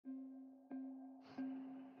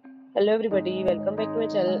Hello everybody, welcome back to my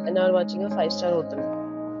channel and now we're watching a 5-star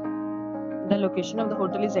hotel. The location of the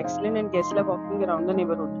hotel is excellent and guests love walking around the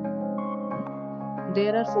neighborhood.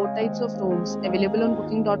 There are 4 types of rooms available on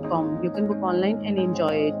booking.com. You can book online and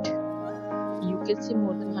enjoy it. You can see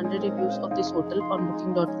more than 100 reviews of this hotel on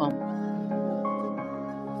booking.com.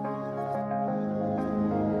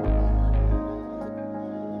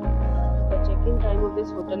 The check-in time of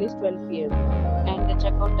this hotel is 12 p.m. and the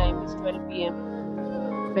check-out time is 12 p.m.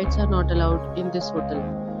 Pets are not allowed in this hotel.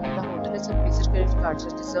 The hotel accepts major credit cards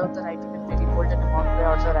which reserve the right to temporarily hold an amount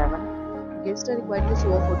prior to arrival. Guests are required to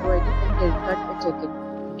show a photo ID and credit card at check-in.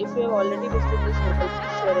 If you have already visited this hotel,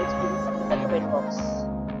 please share your experience in the comment box.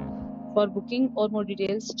 For booking or more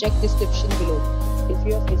details, check description below. If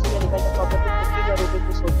you are facing any kind of problem with booking or booking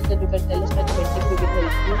this hotel, then you can tell us by commenting. We will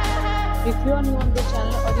help you. If you are new on this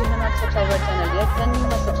channel or you have not subscribed our channel yet, then you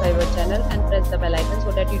must subscribe our channel and press the bell icon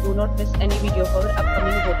so that you do not miss any video of our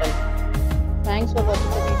upcoming hotel. Thanks for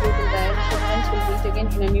watching the video till the end. So friends, will meet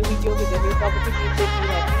again in a new video with a new property. Keep safe, be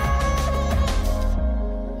happy.